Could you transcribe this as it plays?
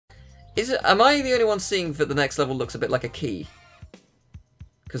Is it? Am I the only one seeing that the next level looks a bit like a key?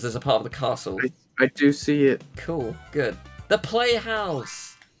 Because there's a part of the castle. I do see it. Cool. Good. The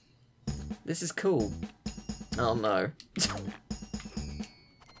playhouse. This is cool. Oh no.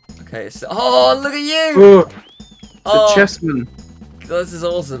 Okay. So, oh, look at you! Oh, it's Oh, a chessman. this is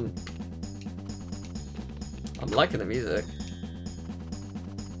awesome. I'm liking the music.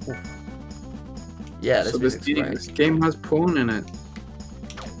 Ooh. Yeah, this So music's great. this game has porn in it.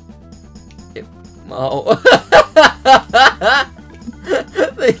 Oh.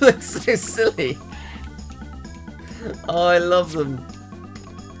 They look so silly. Oh, I love them.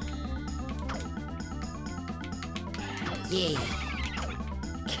 Yeah.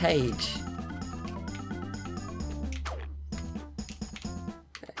 Cage.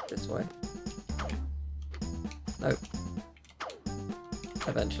 Okay, this way. Nope.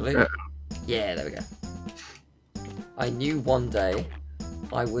 Eventually. Yeah, there we go. I knew one day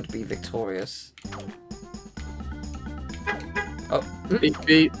I would be victorious. Oh. Beep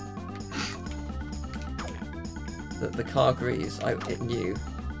beep. The car agrees. It knew.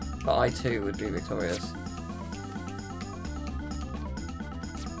 But I too would be victorious.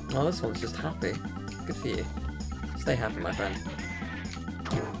 Oh, this one's just happy. Good for you. Stay happy, my friend.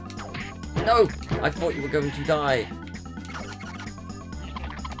 No! I thought you were going to die.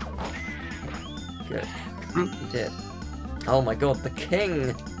 Good. You did. Oh my god, the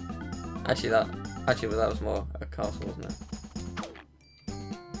king! Actually, that was more a castle, wasn't it?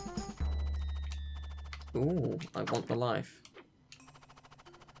 Ooh, I want the life.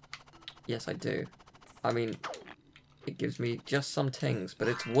 Yes, I do. I mean, it gives me just some tings, but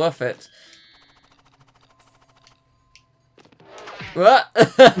it's worth it. What?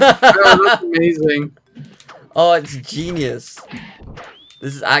 Oh, that's amazing. Oh, it's genius.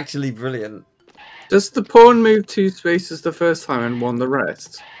 This is actually brilliant. Does the pawn move 2 spaces the first time and 1 the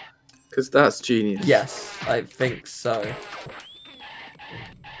rest? Because that's genius. Yes, I think so.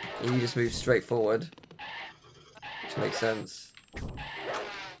 You just move straight forward. Which makes sense.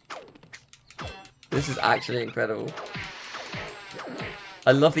 This is actually incredible.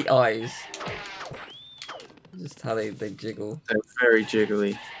 I love the eyes. Just how they jiggle. They're very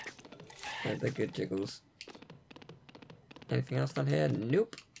jiggly. They're good jiggles. Anything else down here?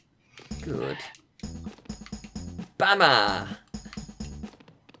 Nope. Good. Bama!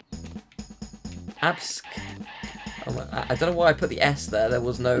 Absk. Oh my, I don't know why I put the S there. There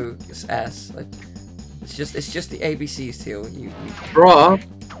was no S. It's just the ABCs, Teal. You Bra.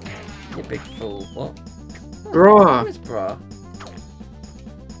 You big fool. What? Bra. What is bra?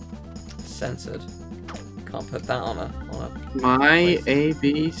 Censored. Can't put that on a My place.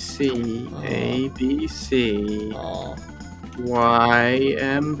 ABC. Oh. ABC. Oh.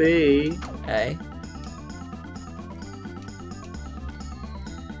 YMB. A.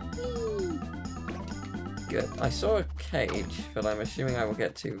 Good. I saw a cage that I'm assuming I will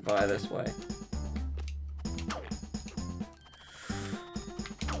get to via this way.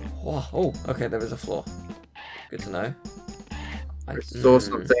 Whoa. Oh, okay, there is a floor. Good to know. I saw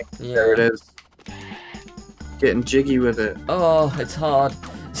something. Yeah. There it is. Getting jiggy with it. Oh, it's hard.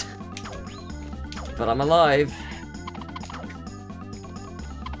 But I'm alive.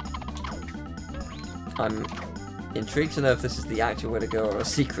 I'm intrigued to know if this is the actual way to go or a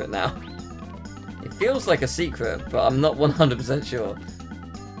secret now. It feels like a secret, but I'm not 100% sure.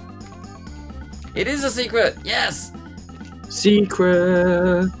 It is a secret! Yes!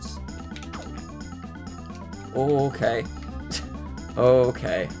 Secrets. Okay.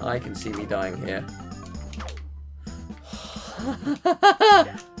 Okay, I can see me dying here.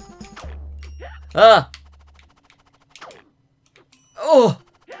 Ah! Oh!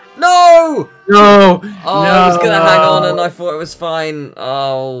 No! No! Oh, no! I was gonna hang on and I thought it was fine.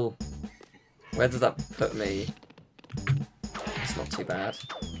 Oh. Where does that put me? It's not too bad.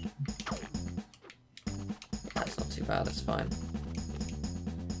 That's not too bad, it's fine.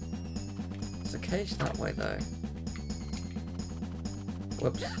 There's a cage that way though.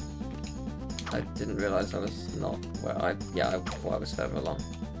 Whoops. I didn't realise I was not where I thought I was further along.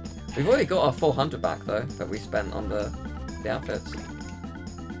 We've already got our 400 back though, that we spent on the outfits.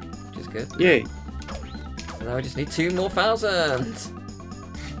 Which is good. Yay. So now we just need 2 more thousand!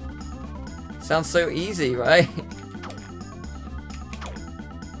 Sounds so easy, right?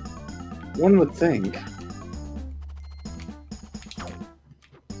 One would think.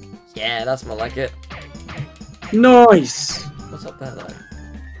 Yeah, that's more like it. Nice! What's up there though?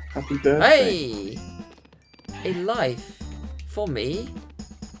 Happy birthday. Hey! A life for me?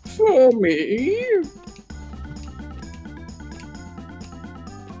 For me?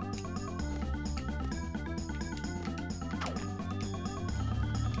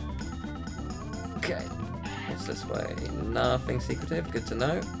 Okay. What's this way? Nothing secretive. Good to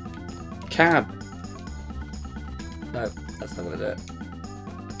know. Cab. No, that's not gonna do it.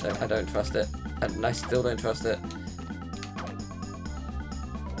 No, I don't trust it. And I still don't trust it.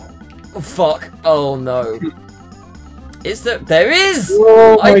 Oh, fuck. Oh, no. Is there... There is!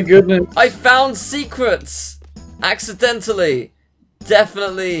 Oh, my goodness. I found secrets! Accidentally.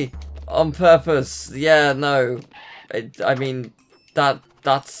 Definitely on purpose. Yeah, no. I mean,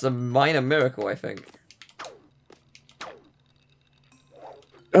 that's a minor miracle, I think.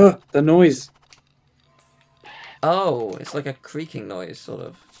 The noise. Oh, it's like a creaking noise, sort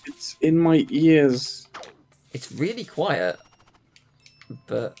of. It's in my ears. It's really quiet,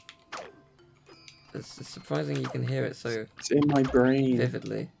 but it's surprising you can hear it so It's in my brain.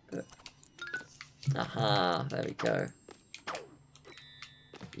 vividly. But... Aha, there we go.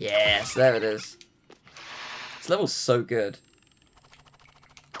 Yes, there it is. This level's so good.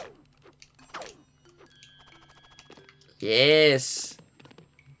 Yes!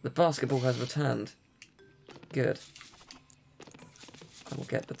 The basketball has returned. Good. I will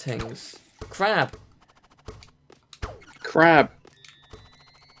get the tings. Crab! Crab.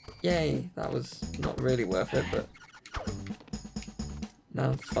 Yay! That was not really worth it, but... Now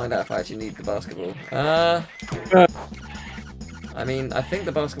let's find out if I actually need the basketball. I mean, I think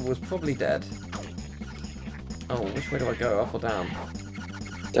the basketball is probably dead. Oh, which way do I go? Up or down?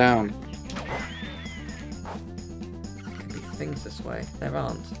 Down. Could be things this way. There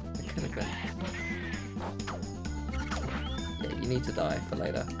aren't. There could have been. Yeah, you need to die for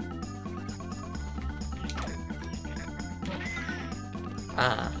later.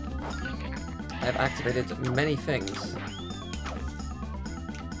 Ah. I have activated many things.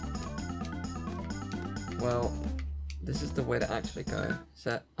 Well, this is the way to actually go.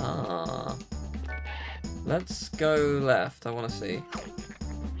 So, let's go left. I want to see.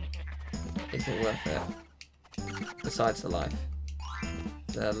 Is it worth it? Besides the life.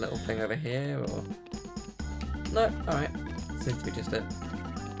 Is there a little thing over here, or... No, alright. Seems to be just it.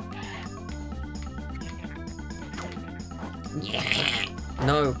 Yeah!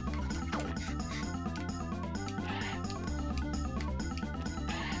 No!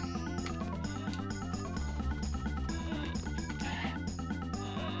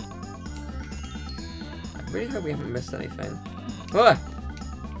 I really hope we haven't missed anything. Ah!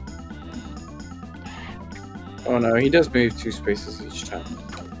 Oh no, he does move 2 spaces each time.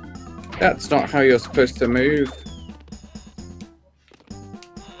 That's not how you're supposed to move.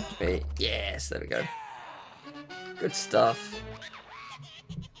 Wait, yes, there we go. Good stuff.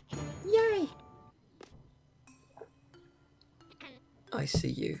 Yay! I see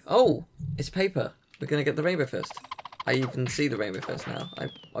you. Oh! It's paper. We're gonna get the Rainbow Fist. I even see the Rainbow Fist now.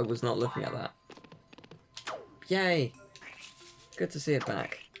 I was not looking at that. Yay! Good to see it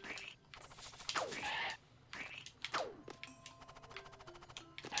back.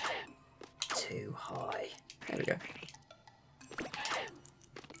 Too high. There we go.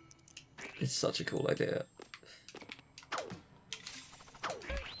 It's such a cool idea.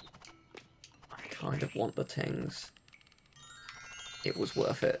 I kind of want the tings. It was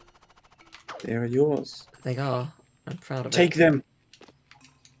worth it. They are yours. They are. I'm proud of it. Take them.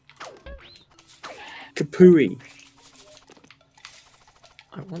 Kapooey.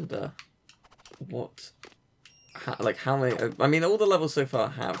 I wonder what... how many... I mean, all the levels so far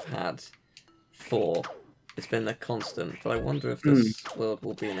have had 4. It's been a constant, but I wonder if this world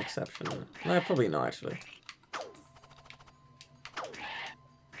will be an exception. No, probably not, actually.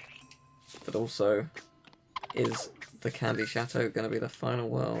 But also, is the Candy Chateau going to be the final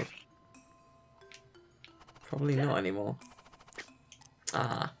world? Probably not anymore.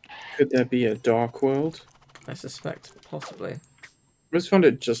 Ah. Could there be a dark world? I suspect, possibly. I just found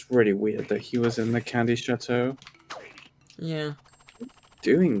it just really weird that he was in the Candy Chateau. Yeah.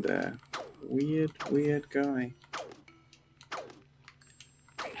 Doing there? Weird, weird guy.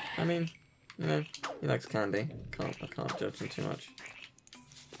 I mean, you know, he likes candy. I can't judge him too much.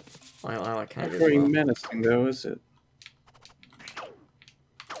 I like candy Not as very well. menacing though, is it?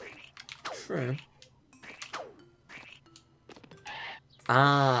 True.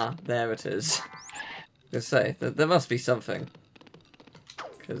 Ah, there it is. I was gonna say, there must be something.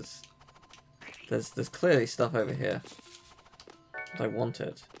 Because there's clearly stuff over here. I want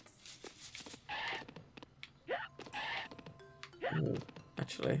it. Ooh,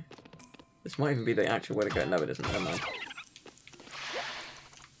 actually, this might even be the actual way to go. No, it isn't. Never mind.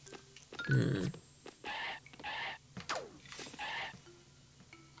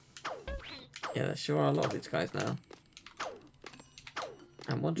 Yeah, there sure are a lot of these guys now.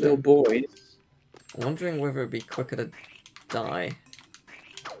 I'm Little wondering, boys. wondering whether it'd be quicker to die.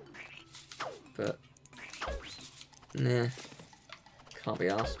 but nah, can't be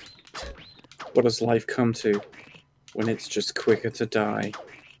asked. What does life come to when it's just quicker to die?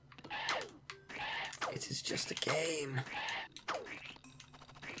 It is just a game.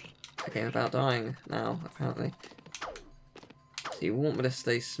 A game about dying now, apparently. Do you want me to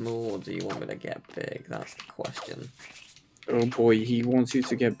stay small or do you want me to get big? That's the question. Oh boy, he wants you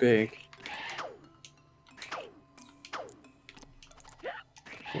to get big.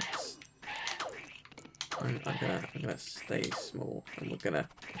 Oops. I'm gonna stay small, and we're gonna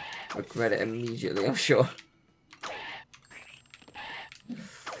regret it immediately, I'm sure.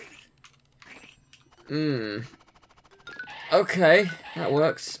 Okay, that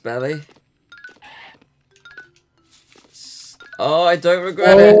works, Belly. Oh, I don't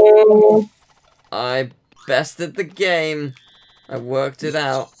regret it. I bested the game. I worked it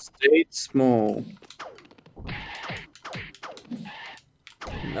out. Stayed small.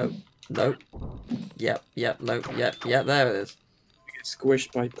 Nope. Nope. Yep. Nope. Yep. There it is. You get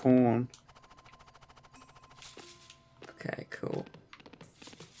squished by porn. Okay, cool.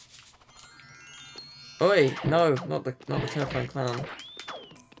 Oi! No, not the terrifying clown.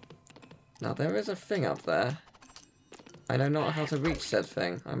 Now there is a thing up there. I know not how to reach said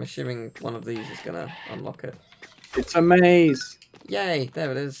thing. I'm assuming one of these is gonna unlock it. It's a maze. Yay!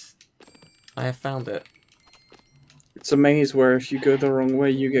 There it is. I have found it. It's a maze where if you go the wrong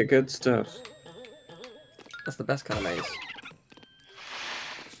way, you get good stuff. That's the best kind of maze.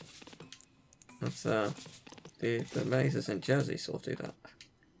 That's the mazes in Jersey sort of do that.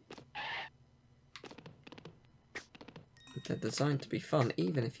 They're designed to be fun,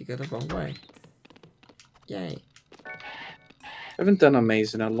 even if you go the wrong way. Yay! I haven't done a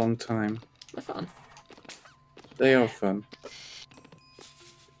maze in a long time. They're fun. They are fun.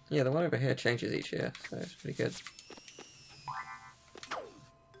 Yeah, the one over here changes each year, so it's pretty good.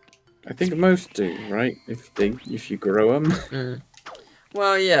 I think most do, right? If you grow them.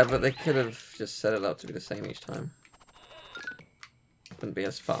 Well, yeah, but they could have just set it up to be the same each time. Wouldn't be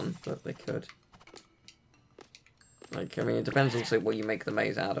as fun, but they could. Like, I mean, it depends also what you make the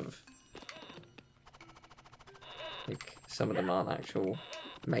maze out of. Like, some of them aren't actual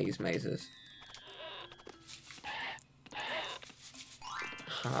mazes.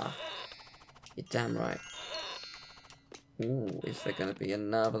 Ha. You're damn right. Ooh, is there going to be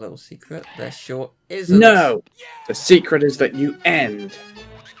another little secret? There sure isn't. No! The secret is that you end.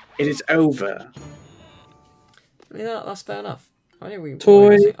 It is over. I mean, that's fair enough. How many are we Toy.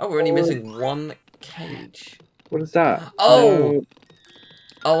 missing? Oh, we're only missing one cage. What is that? Oh! No.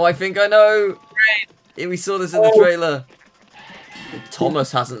 Oh, I think I know! Yeah, we saw this in the trailer.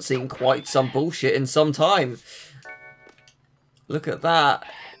 Thomas hasn't seen quite some bullshit in some time. Look at that.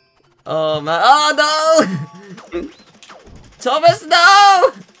 Oh, man. Oh, no! Thomas,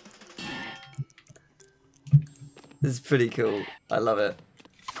 no! This is pretty cool. I love it.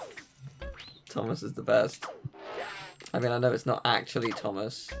 Thomas is the best. I mean, I know it's not actually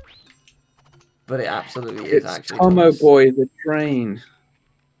Thomas, but it absolutely is actually Tomo Thomas. Boy the train.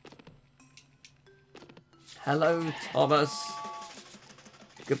 Hello, Thomas.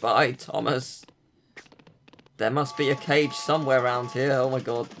 Goodbye, Thomas. There must be a cage somewhere around here. Oh my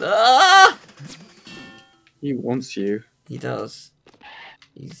god. Ah! He wants you. He does.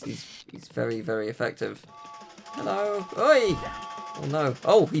 He's very, very effective. Hello. Oi! Oh no.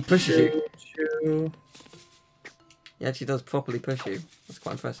 Oh, he pushes you. Choo. He actually does properly push you. That's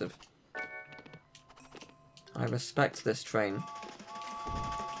quite impressive. I respect this train.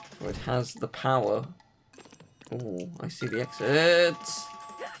 For it has the power. Oh, I see the exit.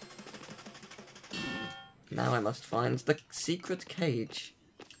 Now I must find the secret cage.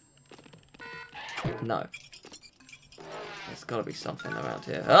 No. There's gotta be something around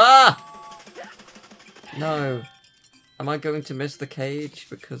here. Ah! No. Am I going to miss the cage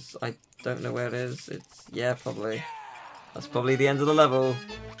because I don't know where it is? Yeah, probably. That's probably the end of the level.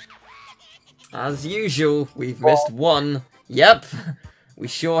 As usual, we've missed one. Yep, we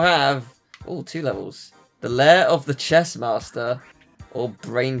sure have. Oh, 2 levels. The Lair of the Chess Master or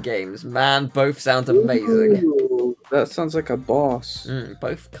Brain Games. Man, both sound amazing. Ooh, that sounds like a boss.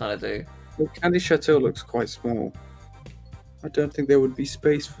 Both kind of do. The Candy Chateau looks quite small. I don't think there would be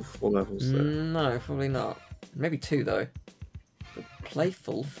space for 4 levels there. No, probably not. Maybe 2 though. The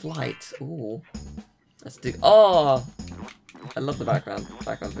Playful Flight. Ooh. Let's do. Oh! I love the background. The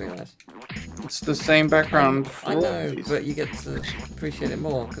background's really nice. It's the same background. I know, but you get to appreciate it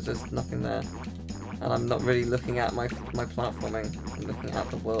more because there's nothing there. And I'm not really looking at my platforming. I'm looking at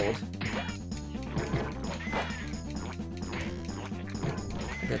the world.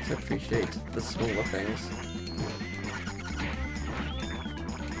 I get to appreciate the smaller things.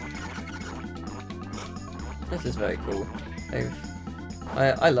 This is very cool.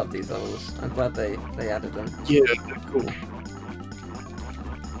 I love these levels. I'm glad they added them. Yeah, they're cool.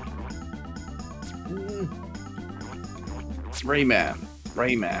 Rayman.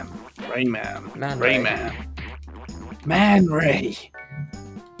 Man Rayman. Man Ray.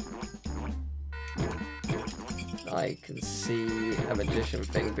 I can see a magician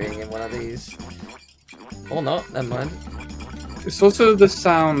thing being in one of these. Or not, never mind. It's also the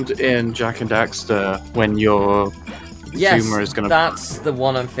sound in Jak and Daxter when your Yes, zoomer is gonna... that's the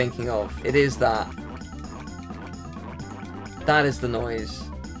one I'm thinking of. It is that. That is the noise.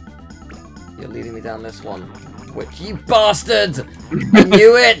 You're leading me down this one. Which, you bastard! I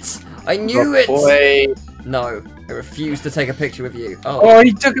knew it! I knew it! Boy. No, I refuse to take a picture with you. Oh, Oh,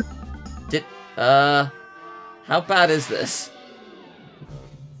 he took a... how bad is this?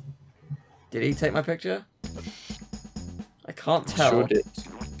 Did he take my picture? I can't tell. Sure did.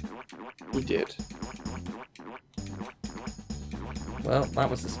 He did. Well, that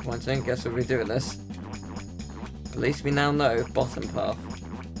was disappointing. Guess we'll be doing this. At least we now know bottom path.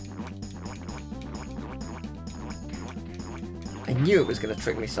 I knew it was going to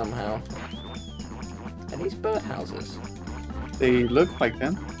trick me somehow. Are these birdhouses? They look like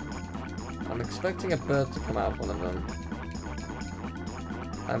them. I'm expecting a bird to come out of one of them.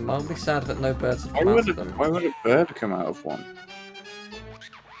 I'm mildly sad that no birds have come out of them. Why would a bird come out of one?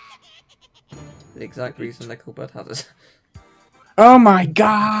 The exact reason they're called birdhouses. Oh my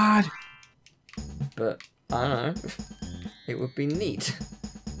god! But, I don't know. It would be neat.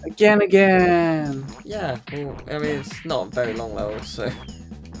 Again. Yeah, well, I mean, it's not a very long level, so...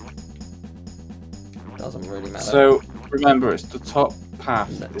 Doesn't really matter. So, remember, it's the top path.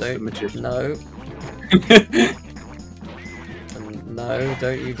 No, It's the magician. No. No,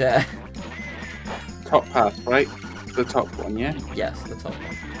 don't you dare. Top path, right? The top one, yeah? Yes, the top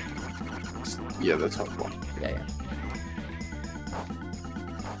one. Yeah, the top one. Yeah.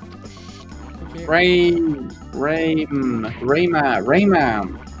 Thank you. Rayman.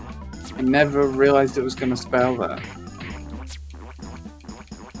 I never realized it was going to spell that.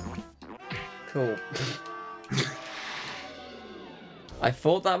 Cool. I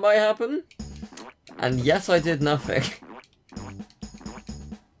thought that might happen, and yes, I did nothing.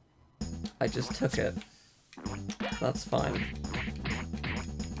 I just took it. That's fine.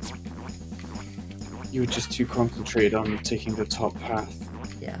 You were just too concentrated on taking the top path.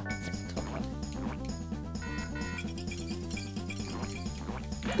 Yeah, it's the top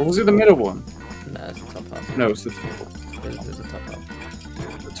half. Or was it the middle one? No, it's the top half. No, it's the top one. It's the top half.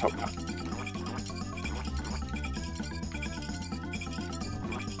 The top path.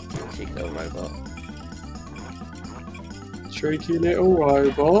 Cheeky little robot. Tricky little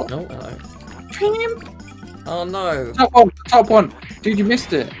robot. Oh, hello. Pimp. Oh no! Top one! Dude, you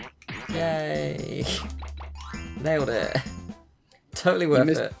missed it! Yay! Nailed it. Totally worth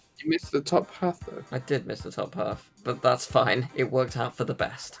it. You missed the top path though. I did miss the top half, but that's fine. It worked out for the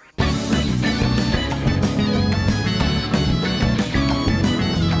best.